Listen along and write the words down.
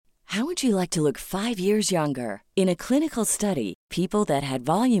How would you like to look 5 years younger? In a clinical study, people that had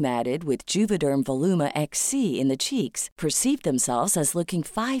volume added with Juvederm Voluma XC in the cheeks perceived themselves as looking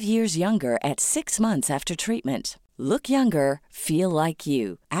 5 years younger at 6 months after treatment. Look younger, feel like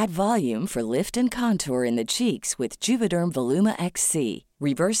you. Add volume for lift and contour in the cheeks with Juvederm Voluma XC.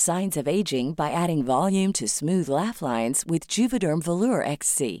 Reverse signs of aging by adding volume to smooth laugh lines with Juvederm Volure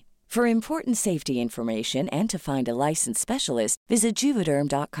XC. For important safety information and to find a licensed specialist, visit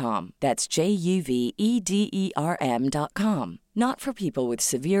Juvederm.com. That's JUVEDERM.com. Not for people with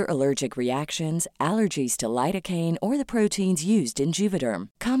severe allergic reactions, allergies to lidocaine, or the proteins used in Juvederm.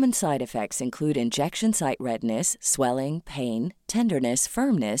 Common side effects include injection site redness, swelling, pain, tenderness,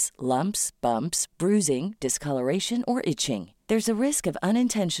 firmness, lumps, bumps, bruising, discoloration, or itching. There's a risk of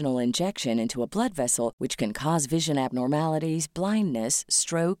unintentional injection into a blood vessel, which can cause vision abnormalities, blindness,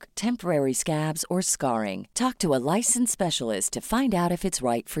 stroke, temporary scabs, or scarring. Talk to a licensed specialist to find out if it's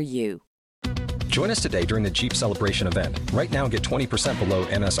right for you. Join us today during the Jeep Celebration event. Right now, get 20% below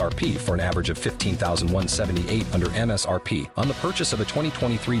MSRP for an average of $15,178 under MSRP on the purchase of a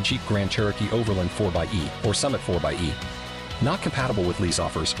 2023 Jeep Grand Cherokee Overland 4xE or Summit 4xE. Not compatible with lease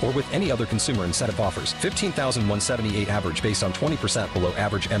offers or with any other consumer incentive offers. $15,178 average based on 20% below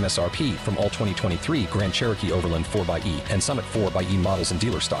average MSRP from all 2023 Grand Cherokee Overland 4xE and Summit 4xE models in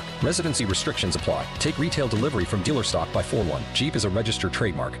dealer stock. Residency restrictions apply. Take retail delivery from dealer stock by 4/1. Jeep is a registered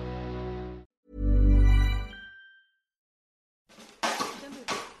trademark.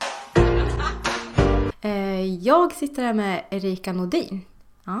 Jag sitter här med Erika Nådin.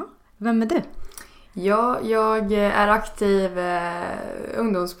 Ja, vem är du? Ja, jag är aktiv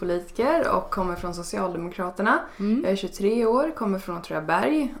ungdomspolitiker och kommer från Socialdemokraterna. Jag är 23 år, kommer från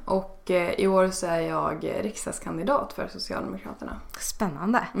Åtvidaberg och i år så är jag riksdagskandidat för Socialdemokraterna.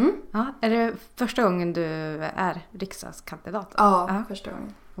 Spännande. Ja, är det första gången du är riksdagskandidat? Ja, första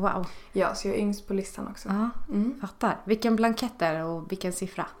gången. Wow. Ja, så jag är yngst på listan också. Ja, fattar. Vilken blankett är det och vilken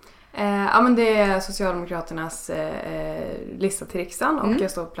siffra? Ja, men det är Socialdemokraternas lista till riksdagen och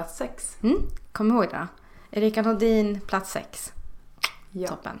jag står på plats 6. Kom ihåg det. Erika Nådin, plats 6. Ja.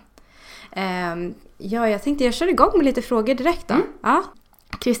 Toppen. Jag tänkte jag kör igång med lite frågor direkt då. Ja.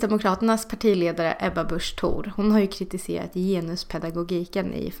 Kristdemokraternas partiledare Ebba Busch Thor, hon har ju kritiserat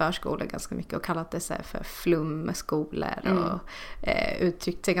genuspedagogiken i förskolan ganska mycket och kallat det så här för flummeskolor och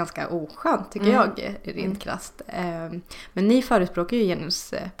uttryckt sig ganska oskönt tycker jag rent krasst. Men ni förespråkar ju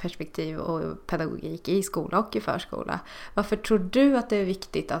genusperspektiv och pedagogik i skola och i förskola. Varför tror du att det är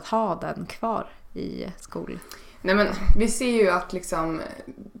viktigt att ha den kvar i skolan? Nej, men vi ser ju att liksom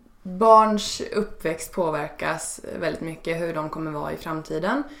barns uppväxt påverkas väldigt mycket hur de kommer vara i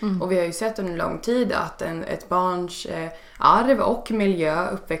framtiden. Och vi har ju sett under lång tid att ett barns arv och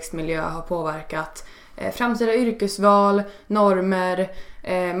uppväxtmiljö har påverkat framtida yrkesval, normer,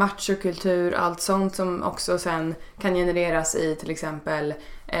 machokultur, allt sånt som också sen kan genereras i till exempel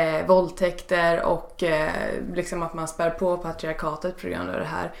våldtäkter och liksom att man spär på patriarkatet på grund av det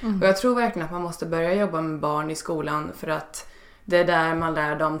här. Och jag tror verkligen att man måste börja jobba med barn i skolan för att det är där man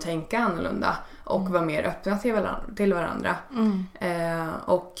lär dem tänka annorlunda och vara mer öppna till varandra.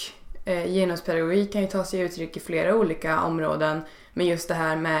 Och genuspedagogik kan ju ta sig uttryck i flera olika områden. Men just det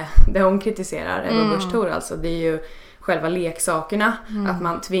här med det hon kritiserar, Ebba Busch Thor, alltså, det är ju själva leksakerna. Att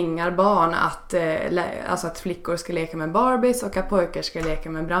man tvingar barn att flickor ska leka med Barbies och att pojkar ska leka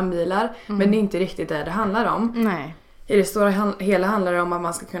med brandbilar. Men det är inte riktigt det handlar om. Nej. I det stora hela handlar det om att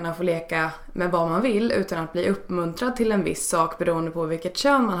man ska kunna få leka med vad man vill utan att bli uppmuntrad till en viss sak beroende på vilket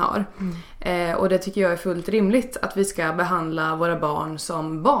kön man har. Och det tycker jag är fullt rimligt att vi ska behandla våra barn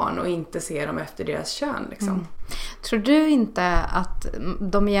som barn och inte se dem efter deras kön. Liksom. Tror du inte att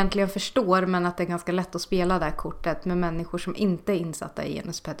de egentligen förstår men att det är ganska lätt att spela det här kortet med människor som inte är insatta i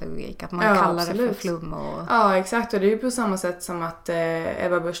genuspedagogik? Att man kallar det för flum och... Ja, exakt. Och det är ju på samma sätt som att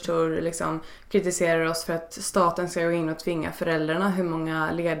Ebba Busch Thor liksom kritiserar oss för att staten ska gå in och tvinga föräldrarna hur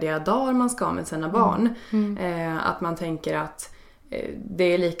många lediga dagar man ska ha med sina barn. Att man tänker att det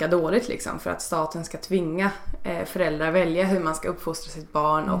är lika dåligt liksom, för att staten ska tvinga föräldrar välja hur man ska uppfostra sitt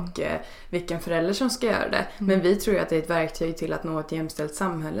barn och vilken förälder som ska göra det. Men vi tror ju att det är ett verktyg till att nå ett jämställt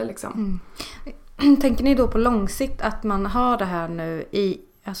samhälle. Liksom. Tänker ni då på långsikt att man har det här nu i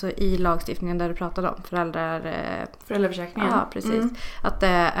lagstiftningen där du pratade om föräldraförsäkringen? Ja, precis. Att det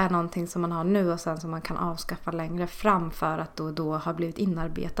är någonting som man har nu och sen som man kan avskaffa längre fram för att då har blivit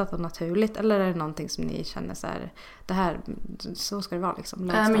inarbetat och naturligt, eller är det någonting som ni känner så här, det här, så ska det vara liksom?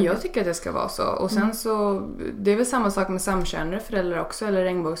 Men jag tycker att det ska vara så. Och sen så, det är väl samma sak med samkönade föräldrar också, eller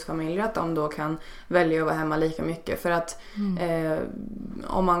regnbågsfamiljer, att de då kan välja att vara hemma lika mycket. För att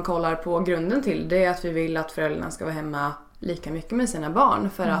om man kollar på grunden till det är att vi vill att föräldrarna ska vara hemma lika mycket med sina barn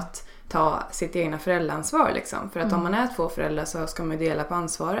för att ta sitt egna föräldraansvar liksom. För att om man är 2 föräldrar så ska man ju dela på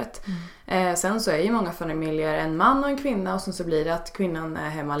ansvaret. Sen så är ju många familjer en man och en kvinna och sen så blir det att kvinnan är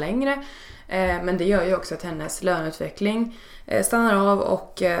hemma längre. Men det gör ju också att hennes löneutveckling stannar av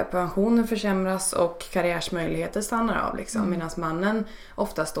och pensionen försämras och karriärsmöjligheter stannar av liksom, medan mannen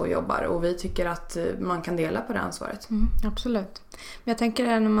oftast då jobbar, och vi tycker att man kan dela på det ansvaret. Absolut. Men jag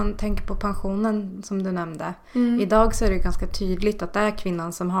tänker när man tänker på pensionen som du nämnde. Idag så är det ganska tydligt att det är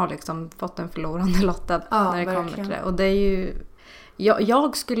kvinnan som har liksom fått en förlorande lottad när det kommer till det. Och det är ju...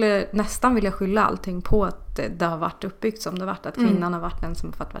 Jag skulle nästan vilja skylla allting på att det har varit uppbyggt som det har varit. Att kvinnan har varit den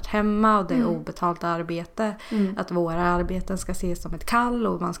som har varit hemma och det är obetalt arbete. Att våra arbeten ska ses som ett kall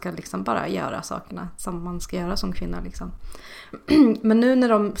och man ska liksom bara göra sakerna som man ska göra som kvinna. Liksom. Men nu när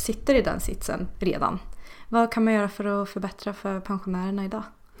de sitter i den sitsen redan, vad kan man göra för att förbättra för pensionärerna idag?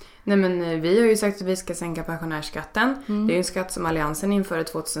 Nej, men vi har ju sagt att vi ska sänka pensionärsskatten. Det är en skatt som Alliansen införde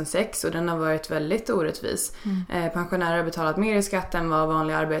 2006 och den har varit väldigt orättvis. Pensionärer har betalat mer i skatt än vad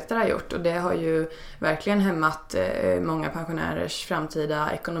vanliga arbetare har gjort, och det har ju verkligen hämmat många pensionärers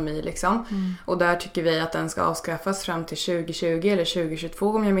framtida ekonomi liksom. Och där tycker vi att den ska avskaffas fram till 2020 eller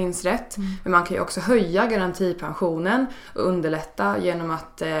 2022 om jag minns rätt. Men man kan ju också höja garantipensionen och underlätta genom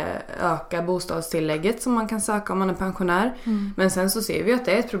att öka bostadstillägget som man kan söka om man är pensionär. Men sen så ser vi att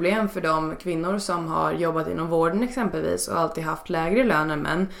det är ett problem för de kvinnor som har jobbat inom vården exempelvis och alltid haft lägre lön än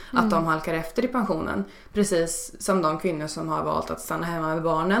män, att de halkar efter i pensionen. Precis som de kvinnor som har valt att stanna hemma med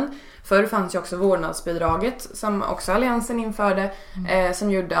barnen. Förr fanns ju också vårdnadsbidraget som också Alliansen införde,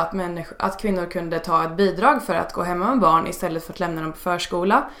 som gjorde att kvinnor kunde ta ett bidrag för att gå hemma med barn istället för att lämna dem på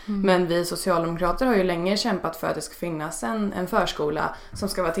förskola. Men vi socialdemokrater har ju länge kämpat för att det ska finnas en förskola som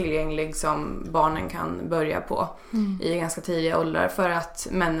ska vara tillgänglig som barnen kan börja på i ganska tidiga åldrar, för att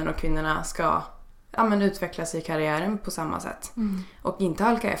männen och kvinnorna ska utvecklas i karriären på samma sätt och inte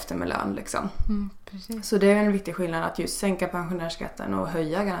halka efter med lön liksom. Så det är en viktig skillnad att just sänka pensionärsskatten och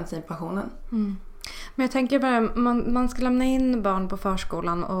höja garantipensionen. Men jag tänker bara, man ska lämna in barn på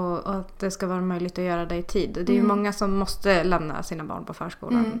förskolan och att det ska vara möjligt att göra det i tid. Det är ju många som måste lämna sina barn på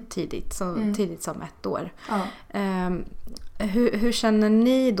förskolan tidigt som 1 år. Hur känner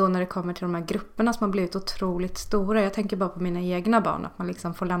ni då när det kommer till de här grupperna som har blivit otroligt stora? Jag tänker bara på mina egna barn, att man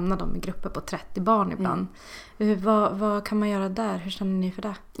liksom får lämna dem i grupper på 30 barn ibland. Vad kan man göra där? Hur känner ni för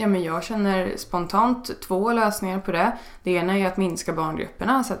det? Ja, men jag känner spontant 2 lösningar på det. Det ena är att minska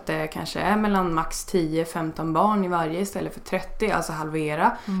barngrupperna så att det kanske är mellan max 10-15 barn i varje istället för 30, alltså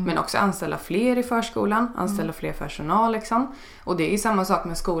halvera. Men också anställa fler i förskolan, anställa fler personal liksom. Och det är samma sak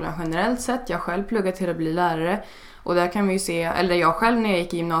med skolan generellt sett. Jag själv pluggar till att bli lärare. Och där kan vi ju se, eller jag själv när jag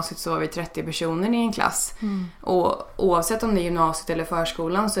gick i gymnasiet så var vi 30 personer i en klass. Och oavsett om det är gymnasiet eller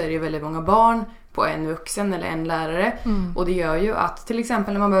förskolan så är det ju väldigt många barn på en vuxen eller en lärare. Och det gör ju att till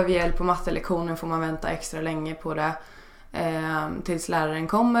exempel när man behöver hjälp på mattelektionen får man vänta extra länge på det tills läraren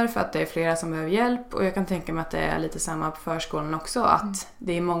kommer, för att det är flera som behöver hjälp. Och jag kan tänka mig att det är lite samma på förskolan också, att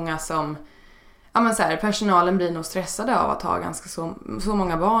det är många som... Ja, men så här, personalen blir nog stressade av att ha ganska så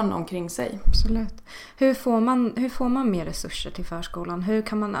många barn omkring sig. Absolut. Hur får man mer resurser till förskolan? Hur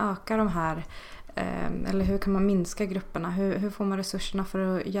kan man öka de här, eller hur kan man minska grupperna? Hur får man resurserna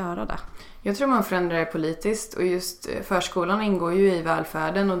för att göra det? Jag tror man förändrar det politiskt, och just förskolan ingår ju i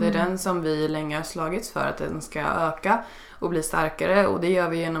välfärden och det är den som vi länge har slagits för att den ska öka och bli starkare, och det gör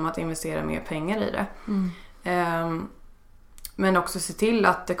vi genom att investera mer pengar i det. Men också se till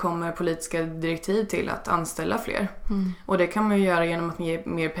att det kommer politiska direktiv till att anställa fler. Och det kan man ju göra genom att ge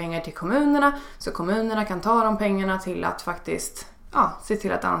mer pengar till kommunerna. Så kommunerna kan ta de pengarna till att faktiskt se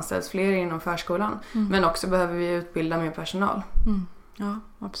till att anställs fler inom förskolan. Men också behöver vi utbilda mer personal. Ja,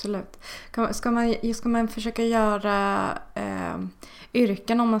 absolut. Ska man försöka göra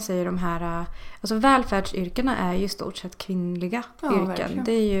yrken, om man säger de här... Alltså välfärdsyrkena är ju i stort sett kvinnliga yrken. Verkligen.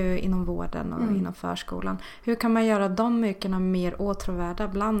 Det är ju inom vården och inom förskolan. Hur kan man göra de yrkena mer åtråvärda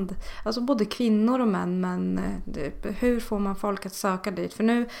bland... Alltså både kvinnor och män, men hur får man folk att söka dit? För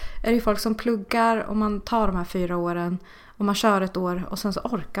nu är det ju folk som pluggar och man tar de här 4 åren och man kör 1 år och sen så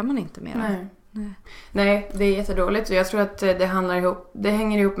orkar man inte mer. Nej, det är jättedåligt, och jag tror att det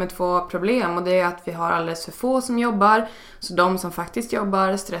hänger ihop med 2 problem, och det är att vi har alldeles för få som jobbar, så de som faktiskt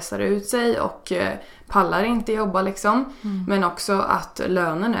jobbar stressar ut sig och pallar inte jobba liksom. Men också att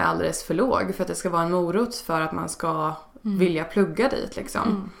lönen är alldeles för låg för att det ska vara en morot för att man ska vilja plugga dit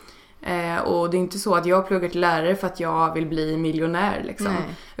liksom. Och det är inte så att jag pluggar till lärare för att jag vill bli miljonär liksom,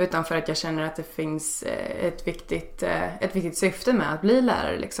 utan för att jag känner att det finns ett viktigt syfte med att bli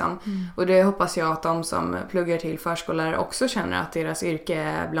lärare liksom. Och det hoppas jag att de som pluggar till förskollärare också känner, att deras yrke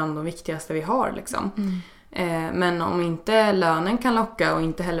är bland de viktigaste vi har liksom. Men om inte lönen kan locka och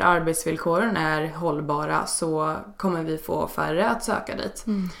inte heller arbetsvillkoren är hållbara så kommer vi få färre att söka dit.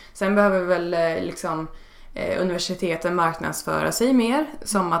 Sen behöver vi väl universiteten marknadsföra sig mer,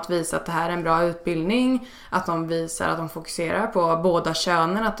 som att visa att det här är en bra utbildning, att de visar att de fokuserar på båda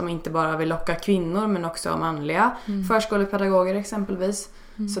könen, att de inte bara vill locka kvinnor men också manliga förskolepedagoger exempelvis.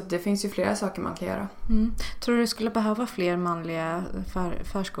 Så det finns ju flera saker man kan göra. Tror du skulle behöva fler manliga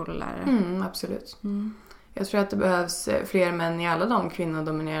förskolelärare? Absolut. Jag tror att det behövs fler män i alla de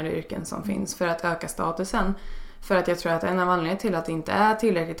kvinnodominerade yrken som finns för att öka statusen. För att jag tror att en av anledningarna till att det inte är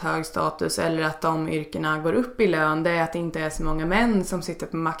tillräckligt hög status eller att de yrkena går upp i lön, det är att det inte är så många män som sitter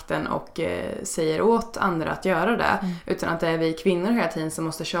på makten och säger åt andra att göra det. Utan att det är vi kvinnor hela tiden som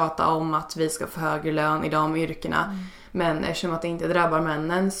måste tjata om att vi ska få högre lön i de yrkena. Men eftersom att det inte drabbar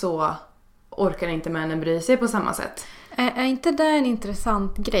männen så orkar inte männen bry sig på samma sätt. Är inte det en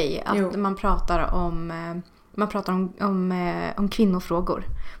intressant grej att man pratar om kvinnofrågor?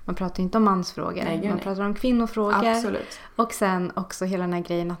 Man pratar inte om mansfrågor. Man pratar om kvinnofrågor. Absolut. Och sen också hela den här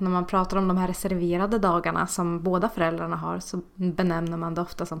grejen att när man pratar om de här reserverade dagarna som båda föräldrarna har så benämner man det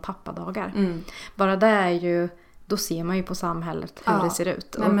ofta som pappadagar. Bara det är ju, då ser man ju på samhället hur det ser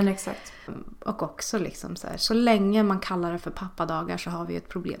ut. Nej, men exakt. Och också liksom så länge man kallar det för pappadagar så har vi ett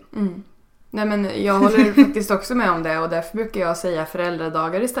problem. Nej, men jag håller faktiskt också med om det och därför brukar jag säga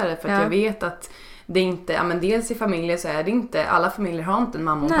föräldradagar istället för att jag vet att det inte, dels i familjer så är det inte, alla familjer har inte en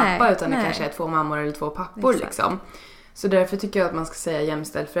mamma och pappa utan det kanske är 2 mammor eller 2 pappor liksom. Så därför tycker jag att man ska säga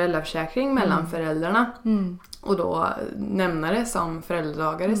jämställd föräldraförsäkring mellan föräldrarna och då nämna det som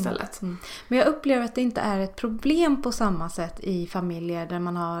föräldradagar istället. Men jag upplever att det inte är ett problem på samma sätt i familjer där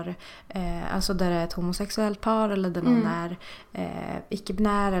man har alltså där det är ett homosexuellt par eller där någon är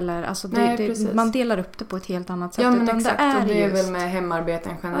icke-binär eller alltså man delar upp det på ett helt annat sätt. Ja, men exakt, det är och det är väl med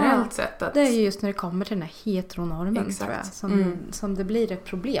hemarbeten generellt sett. Att... Det är just när det kommer till den här heteronormen tror jag, som det blir ett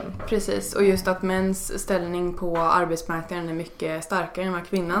problem. Precis, och just att mäns ställning på arbetsmarknaden är mycket starkare än vad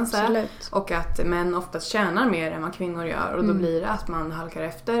kvinnans är. Och att män oftast tjänar mer än vad kvinnor gör och då blir det att man halkar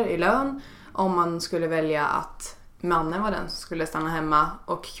efter i lön om man skulle välja att mannen var den som skulle stanna hemma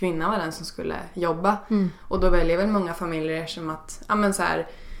och kvinnan var den som skulle jobba. Och då väljer väl många familjer som att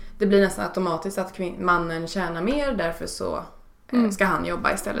det blir nästan automatiskt att mannen tjänar mer, därför så ska han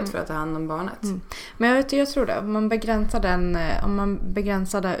jobba istället för att ta hand om barnet. Men jag tror det. Om man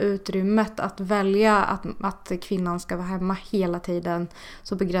begränsar det utrymmet att välja att kvinnan ska vara hemma hela tiden,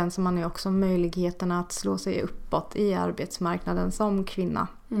 så begränsar man ju också möjligheterna att slå sig uppåt i arbetsmarknaden som kvinna,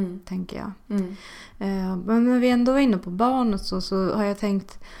 tänker jag. Men när vi ändå var inne på barn så har jag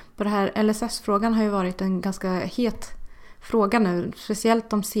tänkt på det här. LSS-frågan har ju varit en ganska het fråga nu, speciellt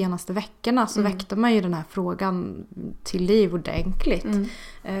de senaste veckorna så väckte man ju den här frågan till liv ordentligt.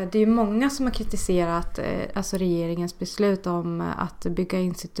 Det är ju många som har kritiserat alltså regeringens beslut om att bygga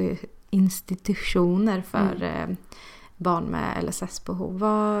institutioner för barn med LSS-behov.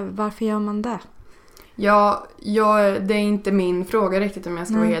 Varför gör man det? Ja, det är inte min fråga riktigt om jag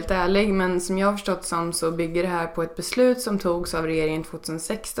ska vara helt ärlig, men som jag har förstått så bygger det här på ett beslut som togs av regeringen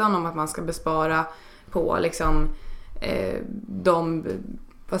 2016 om att man ska bespara på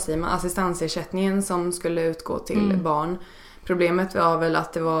assistansersättningen som skulle utgå till barn. Problemet var väl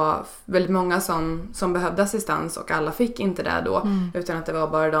att det var väldigt många som behövde assistans och alla fick inte det då, utan att det var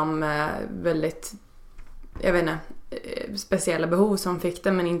bara de väldigt speciella behov som fick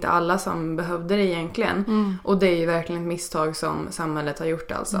det, men inte alla som behövde det egentligen. Och det är ju verkligen ett misstag som samhället har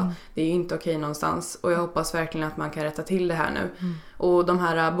gjort alltså. Det är ju inte okej någonstans och jag hoppas verkligen att man kan rätta till det här nu. Och de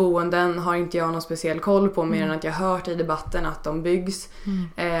här boenden har inte jag någon speciell koll på mer än att jag hört i debatten att de byggs.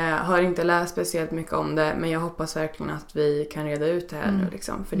 Har inte läst speciellt mycket om det, men jag hoppas verkligen att vi kan reda ut det här nu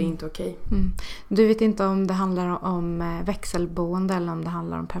liksom, för det är inte okej. Du vet inte om det handlar om växelboende eller om det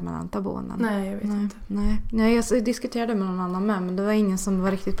handlar om permanenta boenden? Nej, jag vet inte. Nej, jag diskuterade med någon annan med, men det var ingen som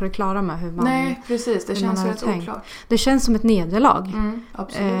var riktigt på det klara med hur man... Nej, precis. Det känns rätt oklart. Det känns som ett nederlag.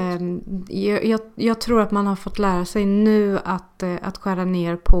 Absolut. Jag tror att man har fått lära sig nu att skära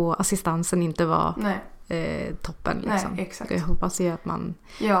ner på assistansen inte var toppen. Liksom. Nej, exakt. Jag hoppas ju att man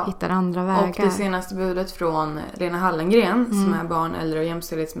hittar andra vägar. Och det senaste budet från Lena Hallengren som är barn-, äldre- och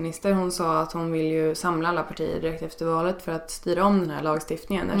jämställdhetsminister, hon sa att hon vill ju samla alla partier direkt efter valet för att styra om den här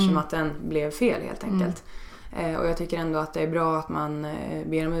lagstiftningen eftersom att den blev fel helt enkelt. Och jag tycker ändå att det är bra att man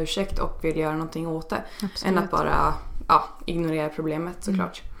ber om ursäkt och vill göra någonting åt det. Absolut. Än att bara ignorera problemet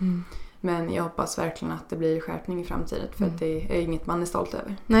såklart. Men jag hoppas verkligen att det blir skärpning i framtiden för att det är inget man är stolt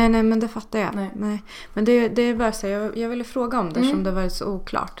över. Nej, men det fattar jag. Nej. Men det är bara så jag ville fråga om det som det var så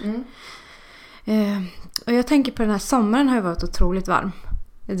oklart. Och jag tänker på den här sommaren har ju varit otroligt varm.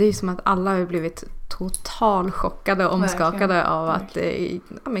 Det är ju som att alla har blivit total chockade och omskakade av att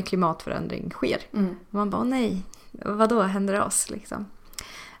klimatförändring sker. Man bara, nej, vad då händer det oss liksom?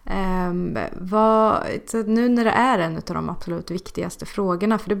 Så nu när det är en av de absolut viktigaste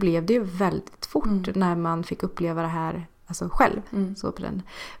frågorna, för det blev det ju väldigt fort när man fick uppleva det här själv. Så på den.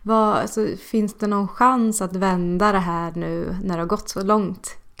 Finns det någon chans att vända det här nu när det har gått så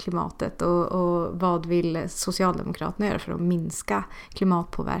långt, klimatet, och vad vill Socialdemokraterna göra för att minska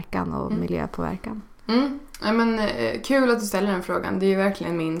klimatpåverkan och miljöpåverkan? Ja, men kul att du ställer den frågan. Det är ju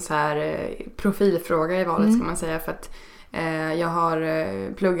verkligen min så här profilfråga i valet ska man säga, för att jag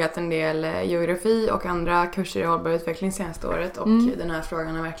har pluggat en del geografi och andra kurser i hållbar utveckling senaste året, och den här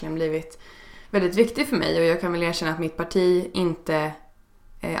frågan har verkligen blivit väldigt viktig för mig, och jag kan väl erkänna att mitt parti inte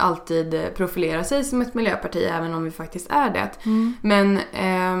alltid profilerar sig som ett miljöparti, även om vi faktiskt är det. Men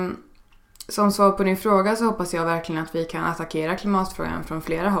som svar på din fråga så hoppas jag verkligen att vi kan attackera klimatfrågan från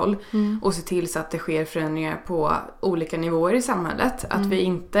flera håll och se till så att det sker förändringar på olika nivåer i samhället. Att vi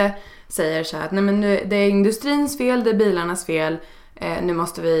inte säger så här att nej, men nu, det är industrins fel, det är bilarnas fel, nu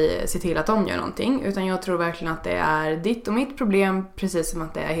måste vi se till att de gör någonting. Utan jag tror verkligen att det är ditt och mitt problem, precis som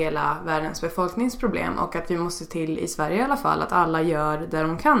att det är hela världens befolkningsproblem, och att vi måste till i Sverige i alla fall att alla gör det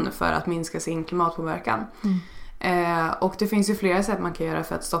de kan för att minska sin klimatpåverkan. Och det finns ju flera sätt man kan göra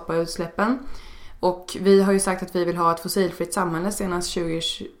för att stoppa utsläppen. Och vi har ju sagt att vi vill ha ett fossilfritt samhälle senast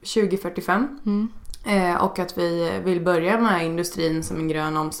 2045. Och att vi vill börja med industrin som en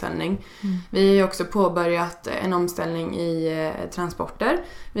grön omställning. Vi har ju också påbörjat en omställning i transporter.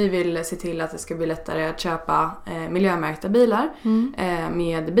 Vi vill se till att det ska bli lättare att köpa miljömärkta bilar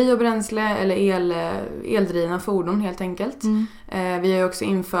med biobränsle eller eldrivna fordon helt enkelt. Vi har ju också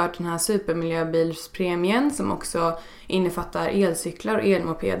infört den här supermiljöbilspremien som också innefattar elcyklar och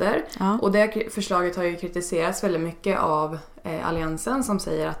elmopeder. Och det förslaget har ju kritiserats väldigt mycket av alliansen, som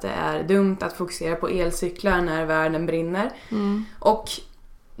säger att det är dumt att fokusera på elcyklar när världen brinner. Och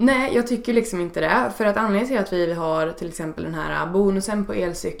nej, jag tycker liksom inte det. För att anledningen till att vi har till exempel den här bonusen på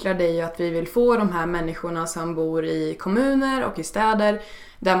elcyklar, det är ju att vi vill få de här människorna som bor i kommuner och i städer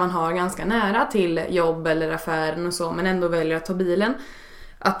där man har ganska nära till jobb eller affären och så, men ändå väljer att ta bilen,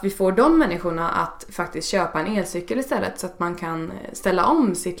 att vi får de människorna att faktiskt köpa en elcykel istället, så att man kan ställa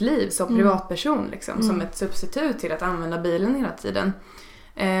om sitt liv som privatperson liksom, som ett substitut till att använda bilen hela tiden.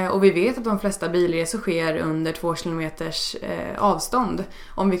 Och vi vet att de flesta bilresor sker under 2 kilometers avstånd.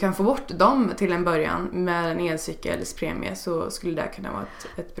 Om vi kan få bort dem till en början med en elcykelspremie, så skulle det kunna vara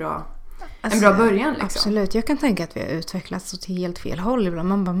en bra början liksom. Absolut, jag kan tänka att vi har utvecklats till helt fel håll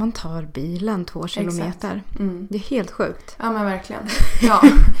ibland. Man tar bilen 2 kilometer. Det är helt sjukt. Ja, men verkligen. Ja.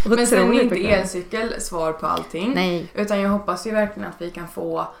 Men sen är inte elcykel svar på allting. Nej. Utan jag hoppas ju verkligen att vi kan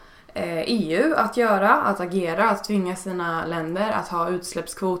få EU att agera, att tvinga sina länder att ha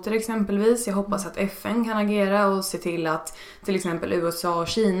utsläppskvoter exempelvis. Jag hoppas att FN kan agera och se till att till exempel USA och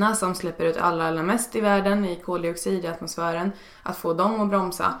Kina, som släpper ut allra mest i världen i koldioxid i atmosfären, att få dem att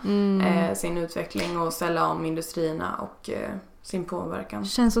bromsa sin utveckling och ställa om industrierna och sin påverkan. Det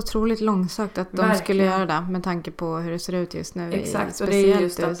känns otroligt långsökt att de skulle göra det med tanke på hur det ser ut just nu. Exakt, och det är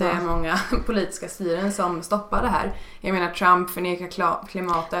just att det är många politiska styren som stoppar det här. Jag menar, Trump förnekar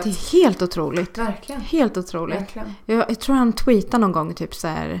klimatet. Det är helt otroligt. Verkligen. Helt otroligt. Verkligen. Jag tror han tweetar någon gång typ så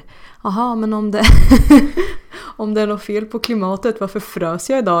här: jaha, men om det om det är något fel på klimatet, varför frös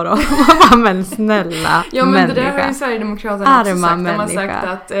jag idag då? Men snälla ja, men människa. Det där har ju Socialdemokraterna också sagt. Människa. De har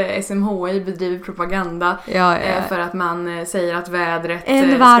sagt att SMHI bedriver propaganda för att man säger att vädret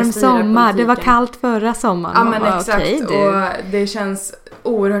en varm ska styra sommar, politiken. Det var kallt förra sommaren. Ja, men exakt. Och det känns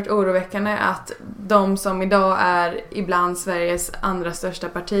oerhört oroväckande att de som idag är ibland Sveriges andra största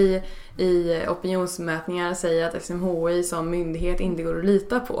parti i opinionsmätningar säger att SMHI som myndighet inte går att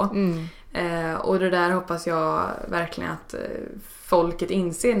lita på. Och det där hoppas jag verkligen att folket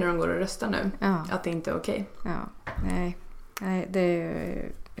inser när de går och röstar nu. Att det inte är okej. Ja, nej, det är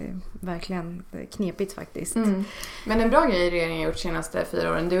verkligen knepigt faktiskt. Men en bra grej regeringen gjort senaste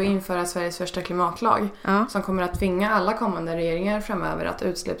 4 åren, det är att införa Sveriges första klimatlag som kommer att tvinga alla kommande regeringar framöver att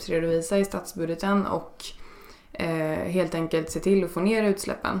utsläppsredovisa i statsbudgeten och helt enkelt se till att få ner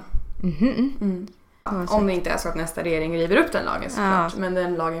utsläppen. Om det inte är så att nästa regering river upp den lagen såklart. Men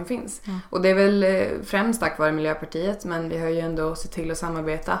den lagen finns. Och det är väl främst tack vare Miljöpartiet. Men vi har ju ändå sett till att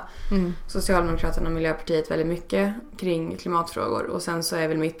samarbeta Socialdemokraterna och Miljöpartiet väldigt mycket kring klimatfrågor. Och sen så är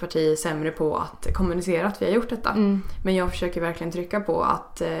väl mitt parti sämre på att kommunicera att vi har gjort detta. Men jag försöker verkligen trycka på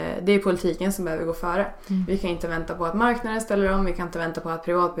att det är politiken som behöver gå före. Vi kan inte vänta på att marknaden ställer om. Vi kan inte vänta på att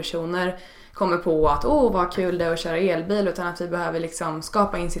privatpersoner kommer på att vad kul det är att köra elbil, utan att vi behöver liksom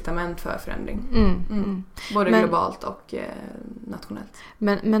skapa incitament för förändring. Både globalt och nationellt.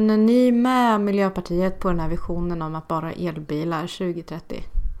 Men är ni med Miljöpartiet på den här visionen om att bara elbilar 2030?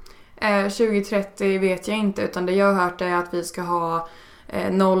 2030 vet jag inte, utan det jag har hört är att vi ska ha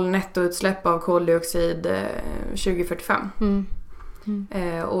 0 nettoutsläpp av koldioxid 2045.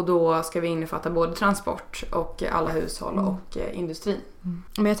 Och då ska vi innefatta både transport och alla hushåll och industri.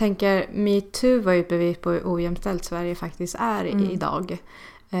 Men jag tänker, MeToo var ju ett bevis på hur ojämställt Sverige faktiskt är idag.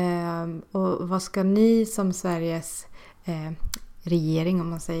 Och vad ska ni som Sveriges regering, om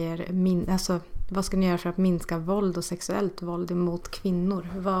man säger, vad ska ni göra för att minska våld och sexuellt våld mot kvinnor?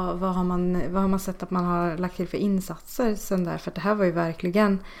 Vad har man sett att man har lagt till för insatser sen där? För det här var ju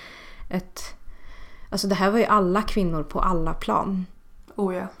verkligen det här var ju alla kvinnor på alla plan.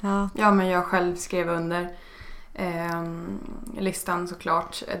 Oh ja. Ja, men jag själv skrev under listan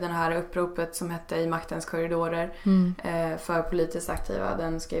såklart. Den här uppropet som hette I maktens korridorer för politiskt aktiva,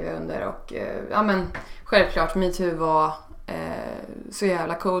 den skrev jag under. Och självklart, MeToo var så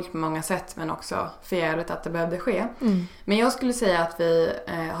jävla coolt på många sätt, men också förjävligt att det behövde ske. Men jag skulle säga att vi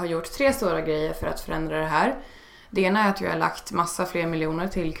har gjort 3 stora grejer för att förändra det här. Det ena är att vi har lagt massa fler miljoner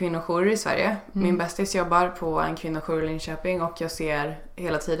till kvinnojourer i Sverige. Min bästis jobbar på en kvinnojour i Linköping och jag ser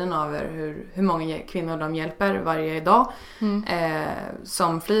hela tiden över hur många kvinnor de hjälper varje dag.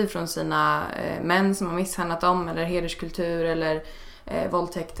 Som flyr från sina män som har misshandlat dem, eller hederskultur eller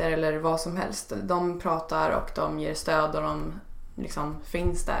våldtäkter eller vad som helst. De pratar och de ger stöd och de liksom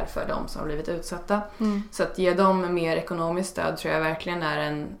finns där för de som har blivit utsatta. Så att ge dem mer ekonomiskt stöd tror jag verkligen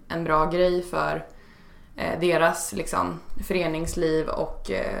är en bra grej för deras liksom föreningsliv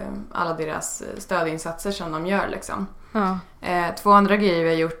och alla deras stödinsatser som de gör liksom. 2 andra grejer vi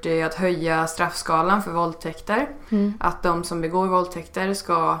har gjort är att höja straffskalan för våldtäkter. Att de som begår våldtäkter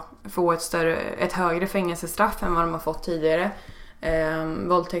ska få ett högre fängelsestraff än vad de har fått tidigare.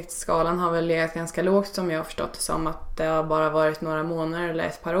 Våldtäktsskalan har väl legat ganska lågt, som jag har förstått det som, att det har bara varit några månader eller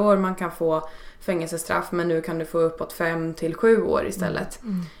ett par år man kan få fängelsestraff, men nu kan du få uppåt 5 till 7 år istället,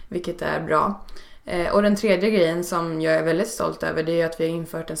 vilket är bra. Och den tredje grejen som jag är väldigt stolt över, det är att vi har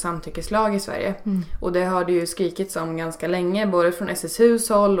infört en samtyckeslag i Sverige. Och det har det ju skrikits om ganska länge, både från SSUs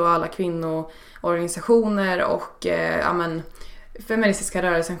håll och alla kvinnoorganisationer och feministiska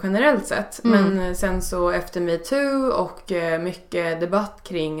rörelsen generellt sett. Men sen så efter MeToo och mycket debatt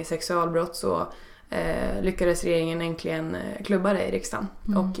kring sexualbrott så lyckades regeringen äntligen klubba det i riksdagen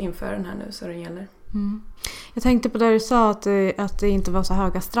och införa den här nu så det gäller. Jag tänkte på det du sa att det inte var så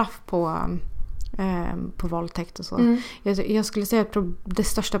höga straff på våldtäkt och så. Jag skulle säga att det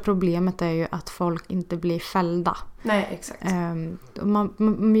största problemet är ju att folk inte blir fällda. Nej, exakt.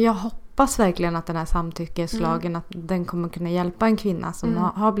 Jag hoppas verkligen att den här samtyckeslagen att den kommer kunna hjälpa en kvinna som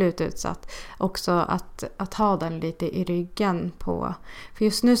har blivit utsatt. Också att ha den lite i ryggen på. För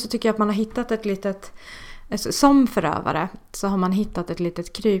just nu så tycker jag att man har hittat ett litet, som förövare så har man hittat ett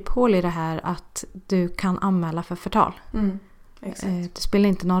litet kryphål i det här att du kan anmäla för förtal. Det spelar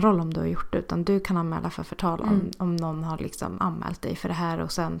inte någon roll om du har gjort det, utan du kan anmäla för förtal om någon har liksom anmält dig för det här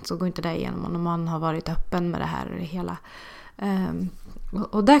och sen så går inte det igenom om man har varit öppen med det här och det hela.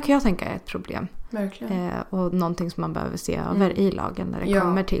 Och där kan jag tänka är ett problem. Verkligen. Och någonting som man behöver se över i lagen när det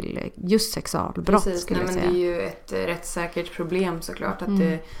kommer till just sexualbrott. Precis, skulle jag säga. Men det är ju ett rättssäkert problem såklart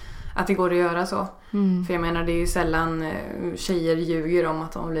att det går att göra så. För jag menar, det är ju sällan tjejer ljuger om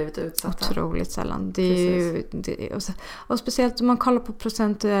att de har blivit utsatta. Otroligt sällan. Det är ju, och speciellt om man kollar på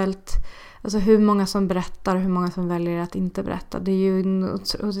procentuellt, alltså hur många som berättar och hur många som väljer att inte berätta. Det är ju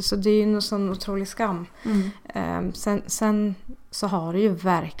en sån otrolig skam. Sen så har det ju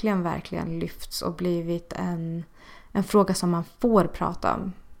verkligen lyfts och blivit en fråga som man får prata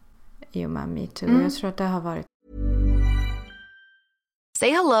om i och med MeToo. Jag tror att det har varit.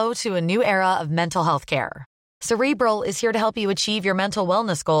 Say hello to a new era of mental health care. Cerebral is here to help you achieve your mental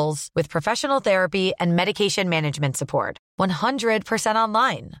wellness goals with professional therapy and medication management support. 100%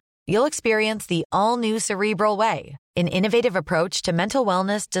 online. You'll experience the all-new Cerebral way, an innovative approach to mental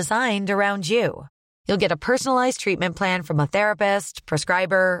wellness designed around you. You'll get a personalized treatment plan from a therapist,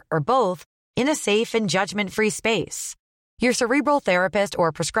 prescriber, or both in a safe and judgment-free space. Your Cerebral therapist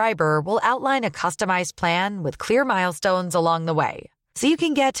or prescriber will outline a customized plan with clear milestones along the way, so you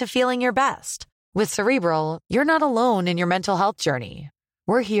can get to feeling your best. With Cerebral, you're not alone in your mental health journey.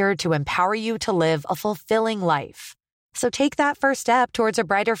 We're here to empower you to live a fulfilling life. So take that first step towards a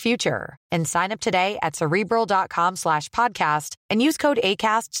brighter future and sign up today at Cerebral.com/podcast and use code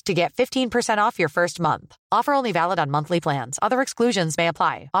ACAST to get 15% off your first month. Offer only valid on monthly plans. Other exclusions may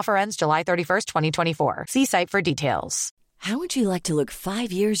apply. Offer ends July 31st, 2024. See site for details. How would you like to look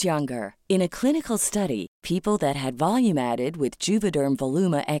 5 years younger? In a clinical study, people that had volume added with Juvederm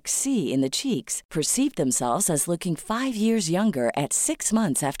Voluma XC in the cheeks perceived themselves as looking 5 years younger at 6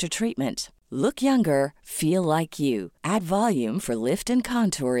 months after treatment. Look younger, feel like you. Add volume for lift and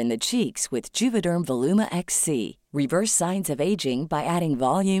contour in the cheeks with Juvederm Voluma XC. Reverse signs of aging by adding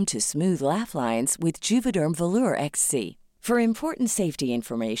volume to smooth laugh lines with Juvederm Volure XC. For important safety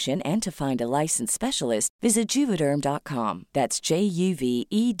information and to find a licensed specialist, visit Juvederm.com. That's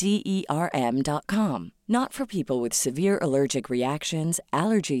JUVEDERM.com. Not for people with severe allergic reactions,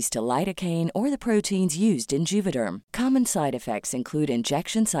 allergies to lidocaine, or the proteins used in Juvederm. Common side effects include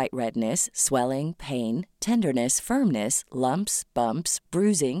injection site redness, swelling, pain, tenderness, firmness, lumps, bumps,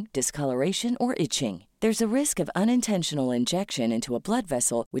 bruising, discoloration, or itching. There's a risk of unintentional injection into a blood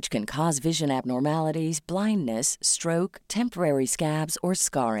vessel, which can cause vision abnormalities, blindness, stroke, temporary scabs, or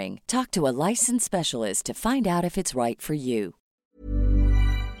scarring. Talk to a licensed specialist to find out if it's right for you.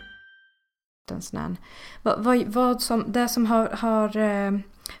 Det som har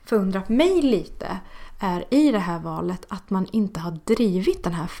förundrat mig lite är i det här valet att man inte har drivit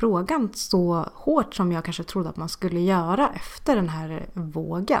den här frågan så hårt som jag kanske trodde att man skulle göra efter den här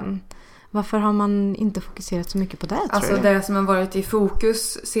vågen. Varför har man inte fokuserat så mycket på det, tror du? Alltså det som har varit i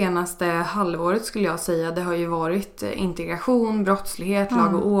fokus senaste halvåret skulle jag säga, det har ju varit integration, brottslighet,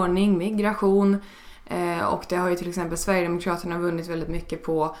 lag och ordning, migration. Och det har ju till exempel Socialdemokraterna vunnit väldigt mycket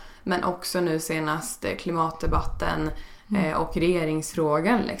på, men också nu senast klimatdebatten och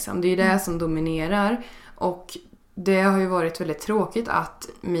regeringsfrågan liksom. Det är ju det som dominerar, och det har ju varit väldigt tråkigt att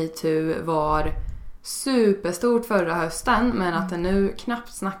MeToo var superstort förra hösten, men att det nu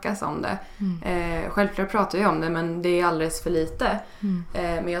knappt snackas om det. Självklart pratar vi om det, men det är alldeles för lite.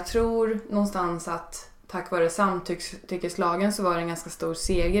 Men jag tror någonstans att tack vare samtyckeslagen så var det en ganska stor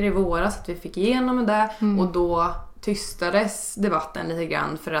seger i våras att vi fick igenom det, och då tystades debatten lite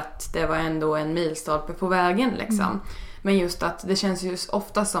grann för att det var ändå en milstolpe på vägen liksom. Men just att det känns ju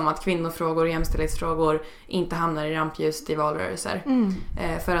ofta som att kvinnofrågor och jämställdhetsfrågor inte hamnar i rampljuset i valrörelser.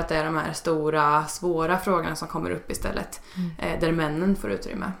 För att det är de här stora, svåra frågorna som kommer upp istället. Där männen får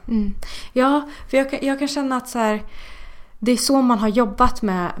utrymme. Ja, för jag kan känna att så här, det är så man har jobbat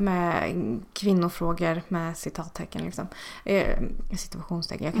med kvinnofrågor med citattecken liksom.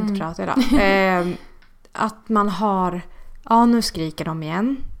 Situationstecken, jag kan inte prata idag. Att man har, nu skriker de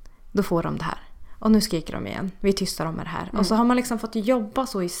igen, då får de det här. Och nu skriker de igen. Vi tystar dem med det här. Och så har man liksom fått jobba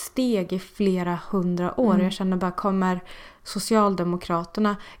så i steg i flera 100 år. Jag känner bara, kommer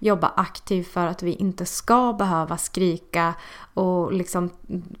Socialdemokraterna jobba aktivt för att vi inte ska behöva skrika och liksom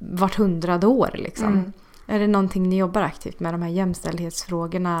vart 100 år liksom? Är det någonting ni jobbar aktivt med, de här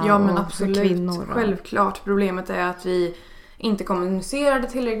jämställdhetsfrågorna? Ja, men och absolut. Kvinnor och... Självklart. Problemet är att vi inte kommunicerade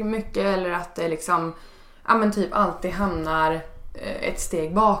tillräckligt mycket, eller att det liksom typ alltid hamnar ett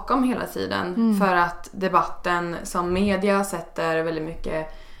steg bakom hela tiden. För att debatten som media sätter väldigt mycket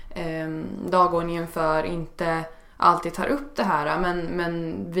dagordningen för inte alltid tar upp det här.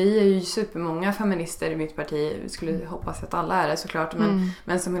 Men vi är ju supermånga feminister i mitt parti. Vi skulle hoppas att alla är det såklart.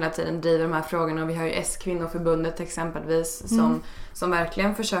 Men som hela tiden driver de här frågorna. Och vi har ju S-kvinnoförbundet exempelvis som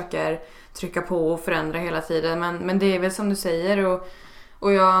verkligen försöker trycka på och förändra hela tiden. Men det är väl som du säger,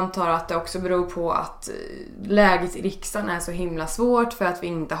 och jag antar att det också beror på att läget i riksdagen är så himla svårt för att vi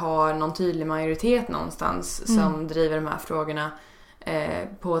inte har någon tydlig majoritet någonstans som driver de här frågorna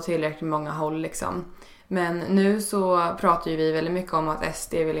på tillräckligt många håll liksom. Men nu så pratar ju vi väldigt mycket om att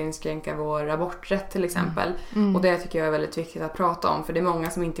SD vill inskränka vår aborträtt till exempel. Och det tycker jag är väldigt viktigt att prata om, för det är många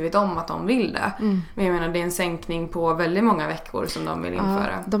som inte vet om att de vill det. Men jag menar, det är en sänkning på väldigt många veckor som de vill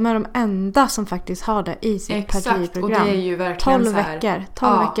införa. Ja, de är de enda som faktiskt har det i sitt partiprogram. Exakt, och det är ju verkligen 12 så här, veckor.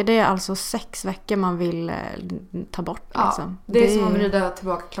 12 veckor, det är alltså 6 veckor man vill ta bort liksom. Det är som att vrida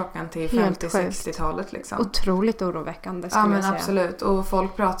tillbaka klockan till 50-60-talet liksom. Otroligt oroväckande skulle jag säga. Absolut, och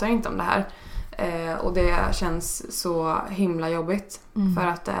folk pratar inte om det här. Och det känns så himla jobbigt. För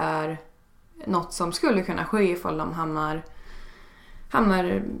att det är något som skulle kunna ske ifall de hamnar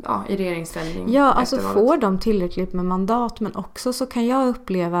i regeringsställning. Ja, alltså får de tillräckligt med mandat, men också så kan jag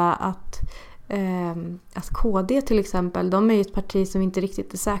uppleva att KD till exempel, de är ju ett parti som inte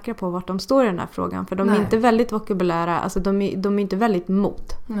riktigt är säkra på vart de står i den här frågan, för de är inte väldigt vokabulära, alltså de är inte väldigt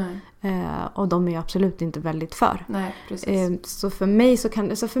mot. Och de är ju absolut inte väldigt för. Nej, precis. Så för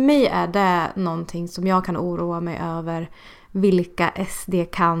mig är det någonting som jag kan oroa mig över, vilka SD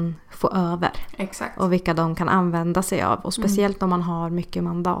kan få över. Exakt. Och vilka de kan använda sig av. Och speciellt om man har mycket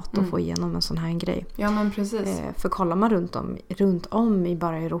mandat att få igenom en sån här grej. Ja, men precis. För kollar man runt om i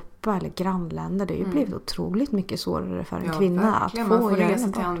bara Europa eller grannländer, det är ju blivit otroligt mycket svårare för en kvinna verkligen. att få man får göra resa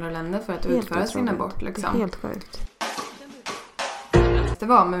en till abort. andra länder för att utföra sin abort. Liksom. Det är helt sjukt. viktigaste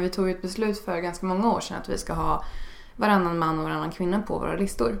var. Men vi tog ett beslut för ganska många år sedan att vi ska ha varannan man och varannan kvinna på våra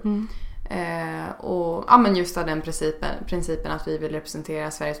listor. Och ja, men just av den principen att vi vill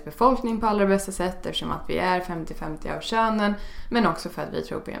representera Sveriges befolkning på allra bästa sätt eftersom att vi är 50-50 av könen, men också för att vi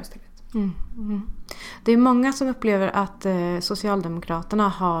tror på jämställdhet. Det är många som upplever att Socialdemokraterna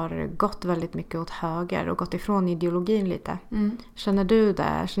har gått väldigt mycket åt höger och gått ifrån ideologin lite. Känner du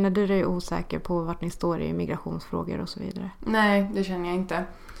det? Känner du dig osäker på vart ni står i migrationsfrågor och så vidare? Nej, det känner jag inte.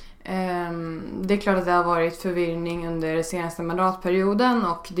 Det är klart att det har varit förvirring under den senaste mandatperioden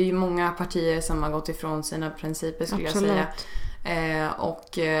och det är ju många partier som har gått ifrån sina principer skulle jag säga.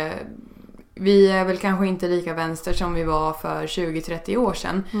 Vi är väl kanske inte lika vänster som vi var för 20-30 år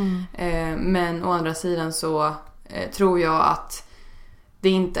sedan. Men å andra sidan så tror jag att det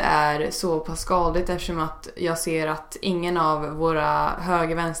inte är så pass skadligt eftersom att jag ser att ingen av våra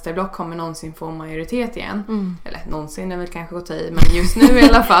höger-vänsterblock kommer någonsin få majoritet igen. Eller någonsin är väl kanske att ta i, men just nu i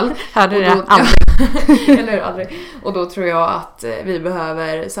alla fall. Hörde du det? Aldrig. Eller aldrig. Och då tror jag att vi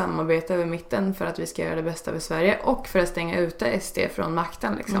behöver samarbeta över mitten för att vi ska göra det bästa för Sverige och för att stänga ute SD från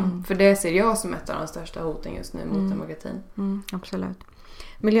makten. Liksom. För det ser jag som ett av de största hoten just nu mot demokratin. Absolut.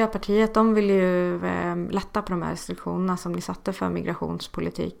 Miljöpartiet, de vill ju lätta på de här restriktionerna som ni satte för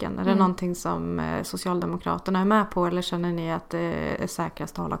migrationspolitiken. Är det någonting som Socialdemokraterna är med på eller känner ni att det är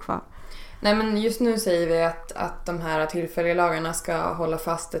säkrast att hålla kvar? Nej, men just nu säger vi att de här tillfälliga lagarna ska hålla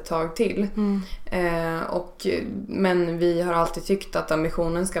fast ett tag till. Men vi har alltid tyckt att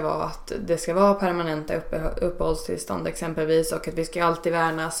ambitionen ska vara att det ska vara permanenta uppehållstillstånd exempelvis och att vi ska alltid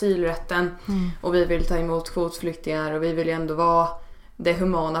värna asylrätten och vi vill ta emot kvotflyktingar och vi vill ju ändå vara det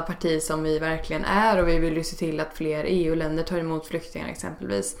humana parti som vi verkligen är och vi vill ju se till att fler EU-länder tar emot flyktingar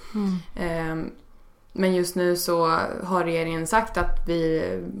exempelvis. Men just nu så har regeringen sagt att vi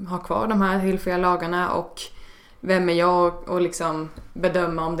har kvar de här tillfälliga lagarna och vem är jag och liksom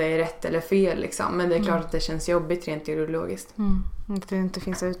bedöma om det är rätt eller fel liksom. Men det är klart att det känns jobbigt rent ideologiskt. Att det inte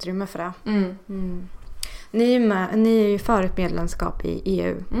finns utrymme för det. Ni är ju för ett medlemskap i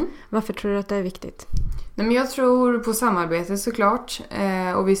EU. Varför tror du att det är viktigt? Nej, men jag tror på samarbete såklart.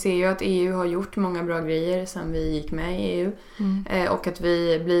 Och vi ser ju att EU har gjort många bra grejer sedan vi gick med i EU. Och att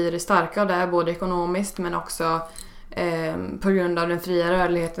vi blir starka där både ekonomiskt men också på grund av den fria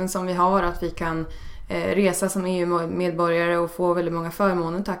rörligheten som vi har. Att vi kan resa som EU-medborgare och få väldigt många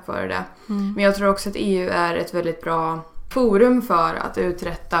förmåner tack vare det. Men jag tror också att EU är ett väldigt bra forum för att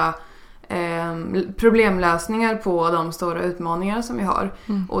uträtta problemlösningar på de stora utmaningar som vi har.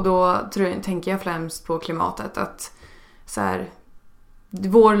 Och då tänker jag främst på klimatet att så här,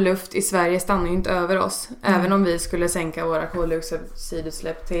 vår luft i Sverige stannar ju inte över oss. Även om vi skulle sänka våra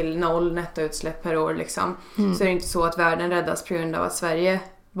koldioxidutsläpp till 0 nettoutsläpp per år liksom, så är det inte så att världen räddas på grund av att Sverige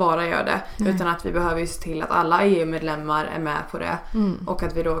bara gör det. Utan att vi behöver ju se till att alla EU-medlemmar är med på det. Och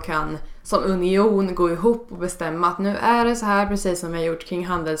att vi då kan som union gå ihop och bestämma att nu är det så här precis som vi har gjort kring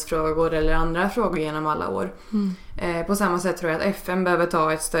handelsfrågor eller andra frågor genom alla år. På samma sätt tror jag att FN behöver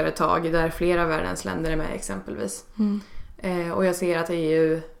ta ett större tag där flera av världens länder är med exempelvis. Och jag ser att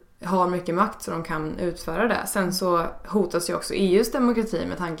EU har mycket makt så de kan utföra det. Sen så hotas ju också EUs demokrati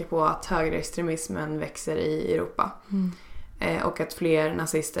med tanke på att högerextremismen växer i Europa. Och att fler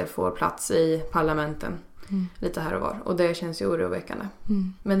nazister får plats i parlamenten lite här och var. Och det känns ju oroväckande.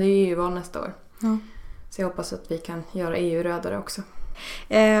 Men det är ju EU-val nästa år. Så jag hoppas att vi kan göra EU rödare också.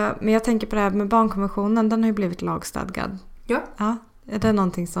 Men jag tänker på det här med barnkonventionen. Den har ju blivit lagstadgad. Ja. Är det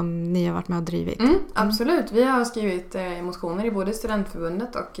någonting som ni har varit med och drivit? Absolut. Vi har skrivit motioner i både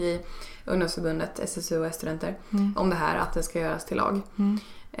studentförbundet och i ungdomsförbundet SSU och studenter om det här att det ska göras till lag.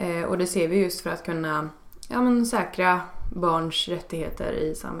 Och det ser vi just för att kunna säkra barns rättigheter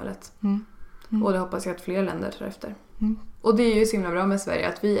i samhället. Och det hoppas jag att fler länder tar efter. Och det är ju så himla bra med Sverige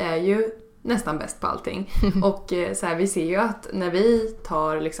att vi är ju nästan bäst på allting. Och så här, vi ser ju att när vi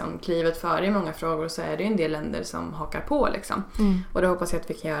tar liksom klivet före i många frågor så är det ju en del länder som hakar på liksom. Och det hoppas jag att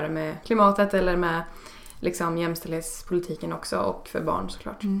vi kan göra med klimatet eller med liksom jämställdhetspolitiken också och för barn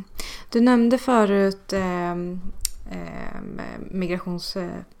såklart. Du nämnde förut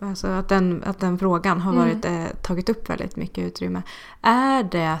alltså att den frågan har varit tagit upp väldigt mycket utrymme. Är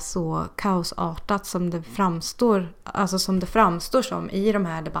det så kaosartat som det framstår som i de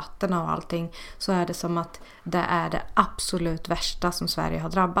här debatterna och allting, så är det som att det är det absolut värsta som Sverige har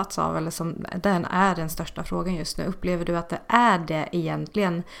drabbats av, eller som den är den största frågan just nu. Upplever du att det är det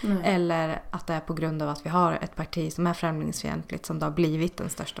egentligen, eller att det är på grund av att vi har ett parti som är främlingsfientligt som det har blivit den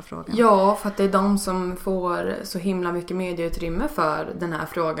största frågan? Ja, för att det är de som får så himla himla mycket medieutrymme för den här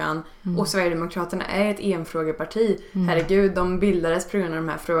frågan. Och Sverigedemokraterna är ett enfrågeparti. Herregud, de bildades på grund av de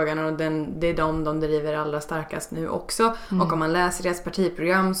här frågorna och det är de driver allra starkast nu också. Och om man läser deras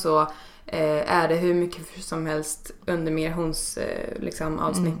partiprogram så är det hur mycket som helst under migrations liksom,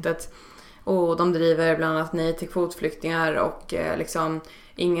 avsnittet. Och de driver bland annat nej till kvotflyktingar och liksom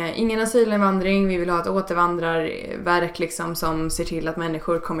ingen asylinvandring. Vi vill ha ett återvandrarverk liksom, som ser till att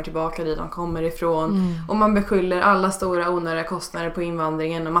människor kommer tillbaka dit de kommer ifrån. Och man beskyller alla stora onödiga kostnader på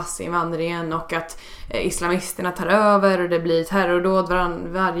invandringen och massinvandringen och att islamisterna tar över och det blir terrordåd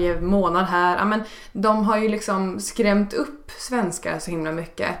varje månad här. Ja, men de har ju liksom skrämt upp svenskar så himla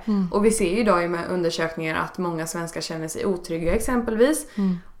mycket. Och vi ser ju idag med undersökningar att många svenskar känner sig otrygga exempelvis.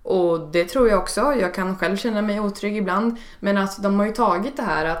 Och det tror jag också. Jag kan själv känna mig otrygg ibland. Men att de har ju tagit det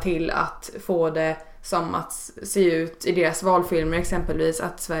här till att få det som att se ut i deras valfilmer exempelvis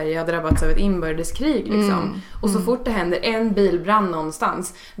att Sverige har drabbats av ett inbördeskrig liksom. Och så fort det händer en bilbrand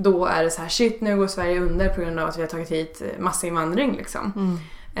någonstans, då är det så här, shit, nu går Sverige under på grund av att vi har tagit hit massinvandring liksom.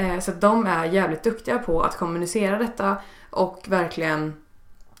 Så att de är jävligt duktiga på att kommunicera detta och verkligen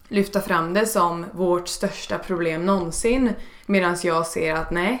lyfta fram det som vårt största problem någonsin. Medan jag ser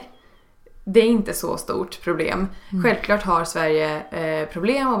att nej, det är inte så stort problem. Självklart har Sverige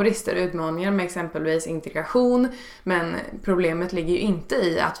problem och brister och utmaningar med exempelvis integration. Men problemet ligger ju inte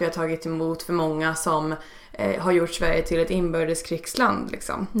i att vi har tagit emot för många som har gjort Sverige till ett inbördeskrigsland.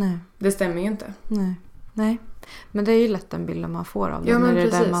 Liksom. Nej. Det stämmer ju inte. Nej. Men det är ju lätt den bilden man får av det. Ja, när det är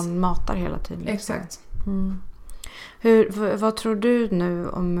precis. där man matar hela tiden. Liksom. Exakt. Vad tror du nu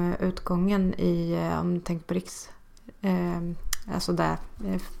om utgången om du tänker på alltså där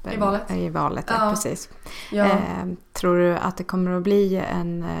i valet ja. Precis. Ja. Tror du att det kommer att bli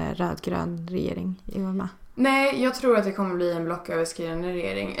en rödgrön regering i Burma? Nej, jag tror att det kommer bli en blocköverskridande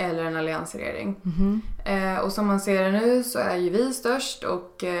regering eller en alliansregering. Och som man ser det nu så är ju vi störst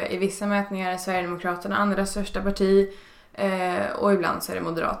och i vissa mätningar är Sverigedemokraterna andra största parti. Och ibland så är det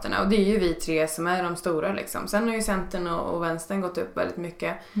Moderaterna. Och det är ju vi tre som är de stora liksom. Sen har ju Centern och Vänstern gått upp väldigt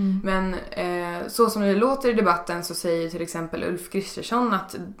mycket. Men så som det låter i debatten så säger till exempel Ulf Kristersson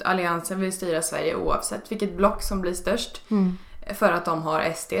att alliansen vill styra Sverige oavsett vilket block som blir störst. För att de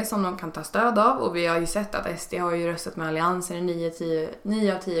har SD som de kan ta stöd av. Och vi har ju sett att SD har ju röstat med alliansen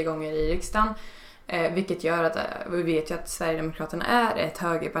 9 av 10 gånger i riksdagen. Vilket gör att vi vet ju att Sverigedemokraterna är ett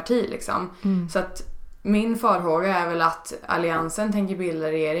högerparti liksom. Så att min farhåga är väl att alliansen tänker bilda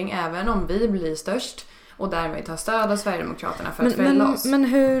regering även om vi blir störst och därmed ta stöd av Sverigedemokraterna för att fälla oss. Men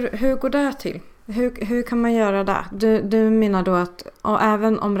hur går det till? Hur kan man göra det? Du menar då att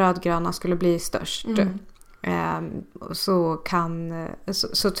även om rödgröna skulle bli störst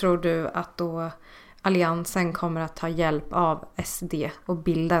så tror du att då alliansen kommer att ta hjälp av SD och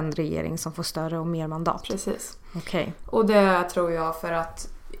bilda en regering som får större och mer mandat? Precis. Okej. Och det tror jag för att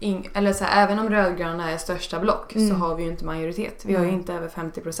även om rödgröna är största block så har vi ju inte majoritet. Vi har ju inte över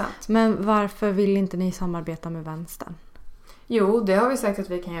 50%. Men varför vill inte ni samarbeta med vänstern? Jo, det har vi sagt att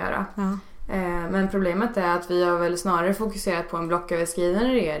vi kan göra. Ja. Men problemet är att vi har väl snarare fokuserat på en blocköverskridande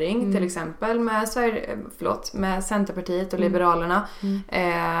regering. Till exempel med Centerpartiet och Liberalerna.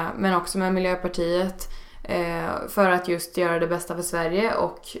 Men också med Miljöpartiet. För att just göra det bästa för Sverige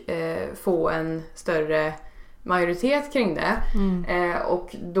och få en större majoritet kring det.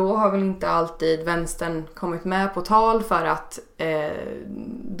 Och då har väl inte alltid vänstern kommit med på tal för att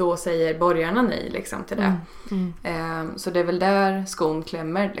då säger borgarna nej liksom till det. Så det är väl där skon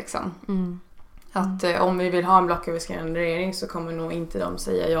klämmer liksom. Att om vi vill ha en blocköverskridande regering så kommer nog inte de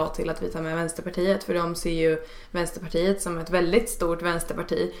säga ja till att vi tar med Vänsterpartiet. För de ser ju Vänsterpartiet som ett väldigt stort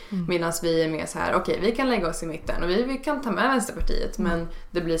vänsterparti. Medan vi är mer så här, okej, vi kan lägga oss i mitten och vi kan ta med Vänsterpartiet. Men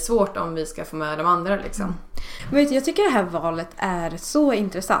det blir svårt om vi ska få med de andra liksom. Jag tycker det här valet är så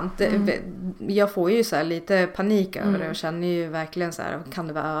intressant. Jag får ju så här lite panik över det och känner ju verkligen så här, kan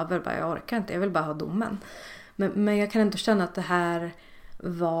det vara över? Jag orkar inte, jag vill bara ha domen. Men jag kan inte känna att det här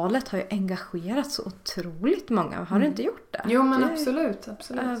valet har ju engagerat så otroligt många. Har det inte gjort det? Jo, men absolut.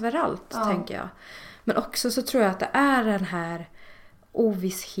 Överallt, tänker jag. Men också så tror jag att det är den här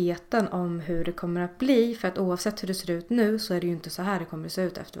ovissheten om hur det kommer att bli. För att oavsett hur det ser ut nu så är det ju inte så här det kommer att se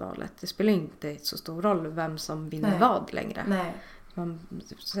ut efter valet. Det spelar inte så stor roll vem som vinner vad längre. Nej.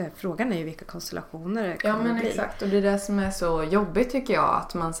 Frågan är ju vilka konstellationer det kommer att bli. Exakt. Och det är det som är så jobbigt tycker jag.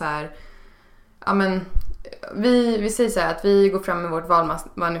 Att man så här, ja men vi säger så här att vi går fram med vårt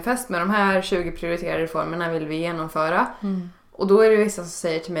valmanifest med de här 20 prioriterade reformerna vill vi genomföra. Och då är det vissa som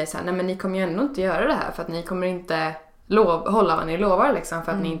säger till mig så här, nej men ni kommer ju ändå inte göra det här för att ni kommer inte hålla vad ni lovar liksom,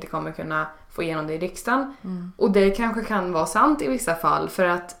 för att ni inte kommer kunna få igenom det i riksdagen. Och det kanske kan vara sant i vissa fall för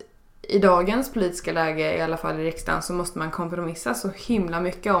att i dagens politiska läge, i alla fall i riksdagen, så måste man kompromissa så himla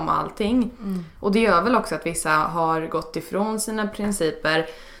mycket om allting. Och det gör väl också att vissa har gått ifrån sina principer,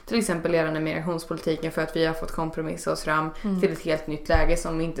 till exempel gällande migrationspolitiken, för att vi har fått kompromissa oss fram till ett helt nytt läge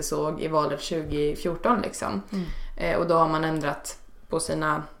som vi inte såg i valet 2014 liksom. Och då har man ändrat på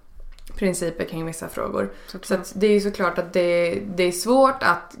sina principer kring vissa frågor. Så att det är ju såklart att det är svårt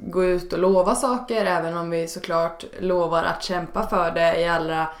att gå ut och lova saker, även om vi såklart lovar att kämpa för det i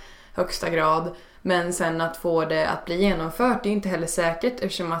allra högsta grad. Men sen att få det att bli genomfört, det är inte heller säkert,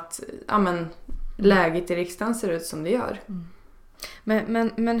 eftersom att läget i riksdagen ser ut som det gör.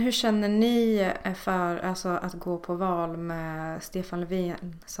 Men hur känner ni för att gå på val med Stefan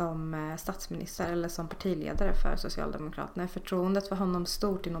Löfven som statsminister eller som partiledare för Socialdemokraterna? Är förtroendet för honom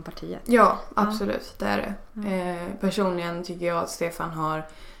stort inom partiet? Ja, absolut. Det är det. Personligen tycker jag att Stefan har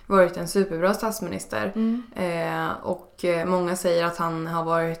varit en superbra statsminister. Och många säger att han har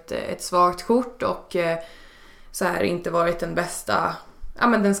varit ett svagt kort och så här inte varit den bästa... Ja,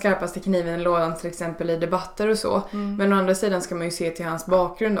 men den skarpaste kniven i lådan till exempel i debatter och så. Men å andra sidan ska man ju se till hans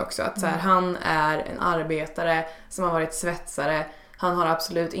bakgrund också. Att så här, han är en arbetare som har varit svetsare. Han har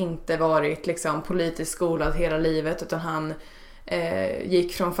absolut inte varit liksom politiskt skolad hela livet, utan han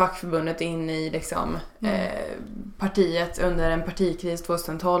gick från fackförbundet in i liksom, partiet under en partikris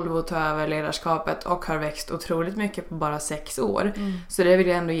 2012 och tog över ledarskapet och har växt otroligt mycket på bara 6 år. Så det vill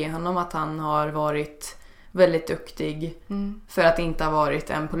jag ändå ge honom, att han har varit väldigt duktig för att inte ha varit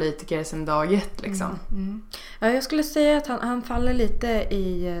en politiker sedan dag 1 liksom. Ja, jag skulle säga att han faller lite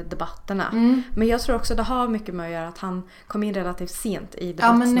i debatterna. Men jag tror också det har mycket med att göra att han kom in relativt sent i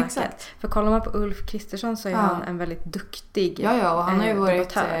debattsnacket. För kollar man på Ulf Kristersson så är han en väldigt duktig Ja, och han har ju varit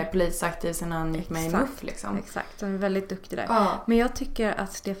debattör. Politiskt aktiv sedan han gick med i MUF liksom. Exakt, han är väldigt duktig där. Men jag tycker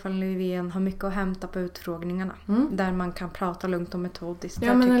att Stefan Löfven har mycket att hämta på utfrågningarna. Där man kan prata lugnt och metodiskt.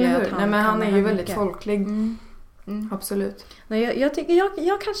 Ja, men eller hur? Nej, men han är ju väldigt folklig. Absolut. Nej,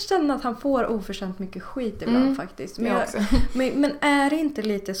 jag kan känna att han får oförtjänt mycket skit ibland faktiskt. Men är det inte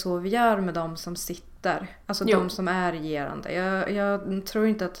lite så vi gör med de som sitter? Alltså de som är regerande. Jag tror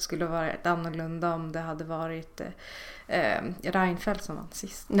inte att det skulle vara annorlunda om det hade varit Reinfeldt som var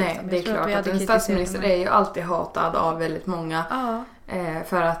sist. Nej, det är klart att en statsminister är ju alltid hatad av väldigt många.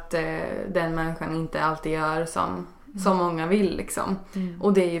 För att den människan inte alltid gör som många vill liksom.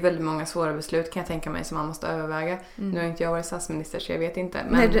 Och det är ju väldigt många svåra beslut, kan jag tänka mig, som man måste överväga. Nu har inte jag varit statsminister så jag vet inte.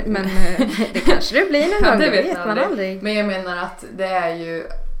 Men det kanske det blir någon gång, det vet man aldrig. Men jag menar att det är ju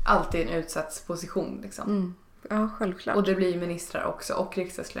alltid en utsatt position liksom. Ja, självklart. Och det blir ju ministrar också, och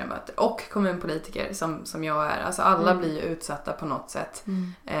riksdagsledamöter och kommunpolitiker som jag är. Alltså alla blir ju utsatta på något sätt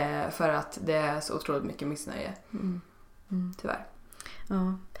för att det är så otroligt mycket missnöje. Tyvärr.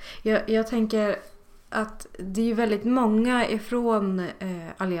 Ja. Jag tänker att det är ju väldigt många ifrån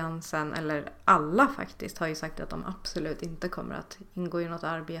alliansen, eller alla faktiskt, har ju sagt att de absolut inte kommer att ingå i något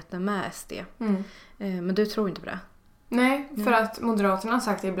arbete med SD. Men du tror inte på det? Nej, för att Moderaterna har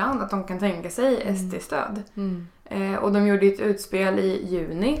sagt ibland att de kan tänka sig SD-stöd. Och de gjorde ett utspel i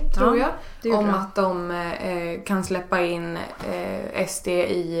juni, tror jag, om att de kan släppa in SD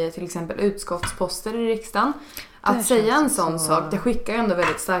i till exempel utskottsposter i riksdagen. Att säga en sån sak, det skickar ju ändå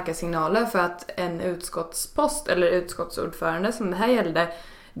väldigt starka signaler, för att en utskottspost eller utskottsordförande som det här gällde,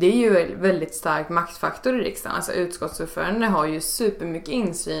 det är ju en väldigt stark maktfaktor i riksdagen. Alltså utskottsordförande har ju supermycket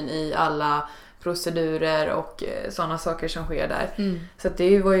insyn i alla procedurer och sådana saker som sker där. Så att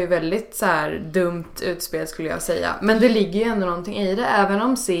det var ju väldigt så här dumt utspel, skulle jag säga. Men det ligger ju ändå någonting i det. Även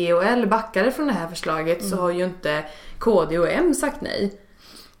om C och L backade från det här förslaget så har ju inte KD och M sagt nej.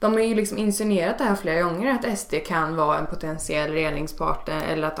 De har ju liksom insinuerat det här flera gånger, att SD kan vara en potentiell regeringspartner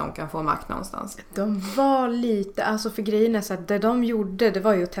eller att de kan få makt någonstans. De var lite, alltså för grejen är så att det de gjorde, det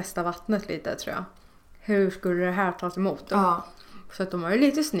var ju att testa vattnet lite, tror jag. Hur skulle det här tas emot då? Ja. Så att de var ju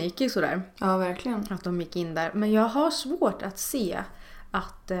lite sneaky sådär. Ja, verkligen. Att de gick in där. Men jag har svårt att se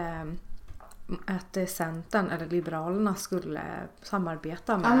att Centern eller Liberalerna skulle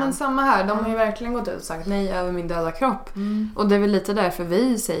samarbeta med. Ja, men samma här. De har ju verkligen gått ut och sagt nej över min döda kropp. Och det är väl lite därför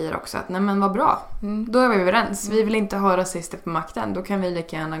vi säger också att nej, men vad bra. Då är vi överens. Vi vill inte ha rasister på makten. Då kan vi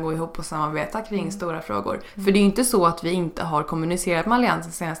lika gärna gå ihop och samarbeta kring stora frågor. För det är ju inte så att vi inte har kommunicerat med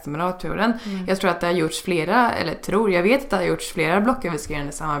alliansen senaste mandatperioden. Jag tror att det har gjorts flera, jag vet att det har gjorts flera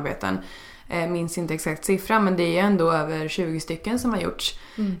blocköverskridande samarbeten. Minns inte exakt siffra, men det är ju ändå över 20 stycken som har gjorts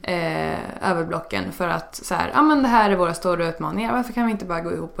över blocken, för att så här, men det här är våra stora utmaningar, varför kan vi inte bara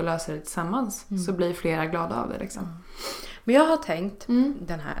gå ihop och lösa det tillsammans, så blir flera glada av det liksom. Men jag har tänkt,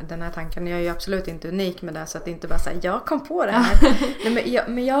 den här tanken, jag är ju absolut inte unik med det, så att det inte bara säga jag kom på det här.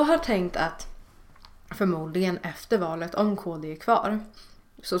 Men jag har tänkt att förmodligen efter valet, om KD är kvar,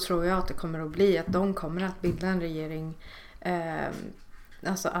 så tror jag att det kommer att bli att de kommer att bilda en regering.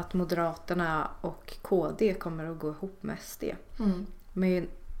 Alltså att Moderaterna och KD kommer att gå ihop med SD. Men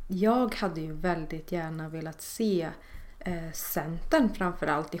jag hade ju väldigt gärna velat se Centern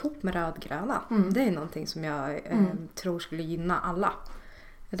framförallt ihop med rödgröna. Det är någonting som jag tror skulle gynna alla.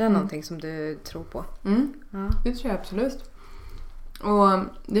 Är det någonting som du tror på? Ja. Det tror jag absolut. Och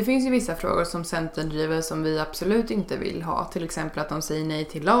det finns ju vissa frågor som Centern driver som vi absolut inte vill ha. Till exempel att de säger nej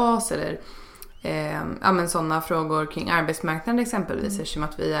till LAS eller men sådana frågor kring arbetsmarknaden exempelvis. Eftersom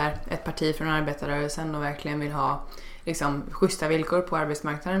att vi är ett parti från arbetarrörelsen och verkligen vill ha liksom, schyssta villkor på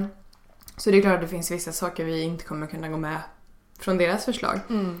arbetsmarknaden. Så det är klart att det finns vissa saker vi inte kommer kunna gå med från deras förslag.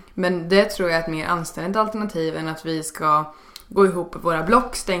 Men det tror jag är ett mer anständigt alternativ än att vi ska gå ihop våra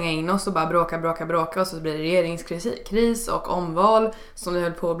block, stänga in oss och bara bråka och så blir det regeringskris och omval som det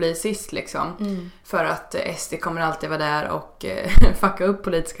höll på att bli sist liksom. För att SD kommer alltid vara där och fucka upp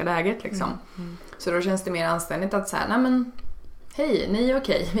politiska läget liksom. Så då känns det mer anständigt att säga, nej men hej, ni är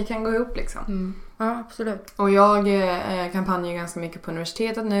okej, vi kan gå ihop liksom. Ja, absolut. Och jag kampanjar ganska mycket på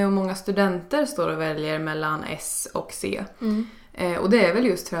universitetet nu och många studenter står och väljer mellan S och C. Och det är väl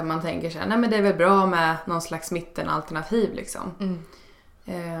just för att man tänker sig, nej men det är väl bra med någon slags mittenalternativ liksom.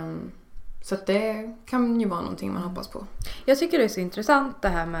 Så att det kan ju vara någonting man hoppas på. Jag tycker det är så intressant det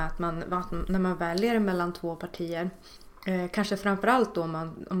här med att när man väljer mellan två partier, kanske framförallt då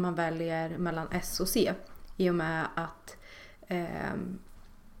om man väljer mellan S och C, i och med att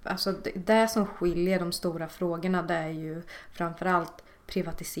alltså det som skiljer de stora frågorna, det är ju framförallt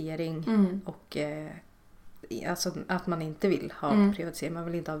privatisering och alltså att man inte vill ha privatisering, man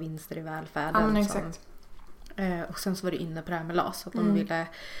vill inte ha vinster i välfärden. Ja, exakt. Och sen så var det inne på det här med LAS, att de ville,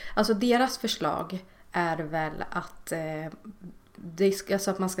 alltså deras förslag är väl att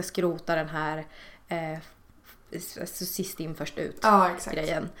alltså att man ska skrota den här sist in först ut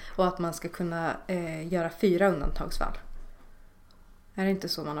grejen, och att man ska kunna göra 4 undantagsfall. Är det inte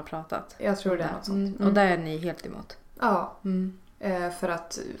så man har pratat? Jag tror det är något sånt. Och där är ni helt emot? Ja. För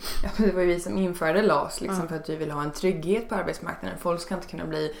att det var ju vi som införde LAS liksom, för att vi vill ha en trygghet på arbetsmarknaden. Folk ska inte kunna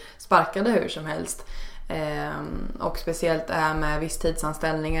bli sparkade hur som helst. Och speciellt med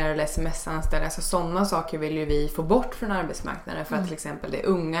visstidsanställningar eller sms-anställningar. Så sådana saker vill ju vi få bort från arbetsmarknaden. För att till exempel det är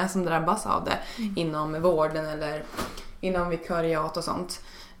unga som drabbas av det inom vården eller inom vikariat och sånt.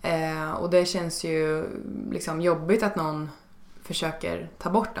 Och det känns ju liksom jobbigt att någon försöker ta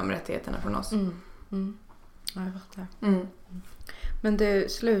bort de rättigheterna från oss. Ja, jag fattar. Men du,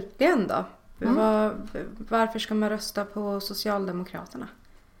 slutligen då? Varför ska man rösta på Socialdemokraterna?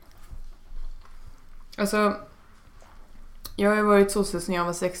 Alltså, jag har ju varit sosse sedan jag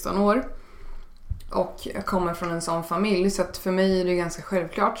var 16 år. Och jag kommer från en sån familj, så att för mig är det ganska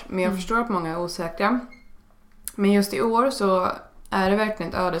självklart. Men jag förstår att många är osäkra. Men just i år så är det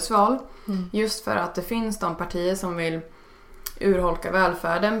verkligen ett ödesval. Just för att det finns de partier som vill urholka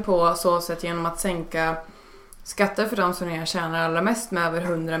välfärden på så sätt genom att sänka skatter för de som redan tjänar allra mest med över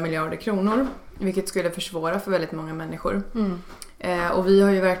 100 miljarder kronor. Vilket skulle försvåra för väldigt många människor. Och vi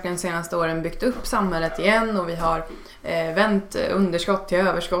har ju verkligen de senaste åren byggt upp samhället igen. Och vi har vänt underskott till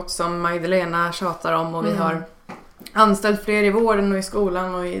överskott som Magdalena tjatar om. Och vi har anställt fler i vården och i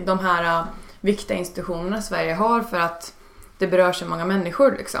skolan och i de här viktiga institutionerna Sverige har. För att det berör så många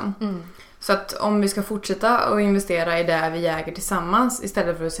människor liksom. Så att om vi ska fortsätta och investera i det vi äger tillsammans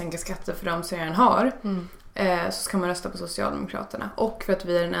istället för att sänka skatter för de som redan har, så ska man rösta på Socialdemokraterna. Och för att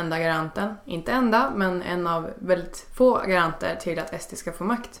vi är den enda garanten, inte enda, men en av väldigt få garanter till att SD ska få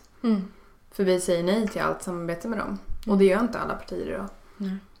makt. För vi säger nej till allt samarbete med dem. Och det gör inte alla partier idag.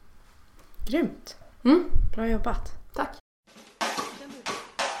 Grymt. Bra jobbat. Tack.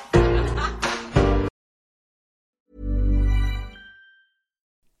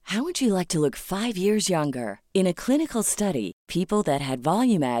 How would you like to look 5 years younger? In a clinical study, people that had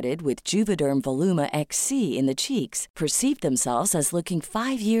volume added with Juvederm Voluma XC in the cheeks perceived themselves as looking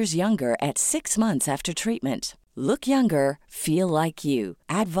 5 years younger at 6 months after treatment. Look younger, feel like you.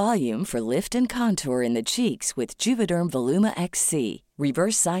 Add volume for lift and contour in the cheeks with Juvederm Voluma XC.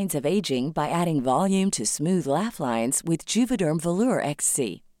 Reverse signs of aging by adding volume to smooth laugh lines with Juvederm Volure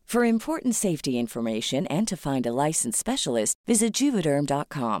XC. For important safety information and to find a licensed specialist, visit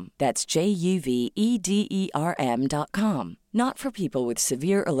Juvederm.com. That's JUVEDERM.com. Not for people with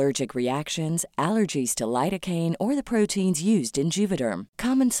severe allergic reactions, allergies to lidocaine, or the proteins used in Juvederm.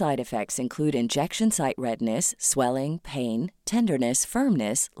 Common side effects include injection site redness, swelling, pain, tenderness,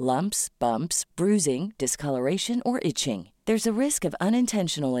 firmness, lumps, bumps, bruising, discoloration, or itching. There's a risk of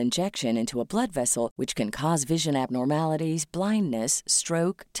unintentional injection into a blood vessel, which can cause vision abnormalities, blindness,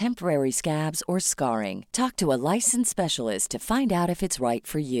 stroke, temporary scabs, or scarring. Talk to a licensed specialist to find out if it's right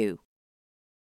for you.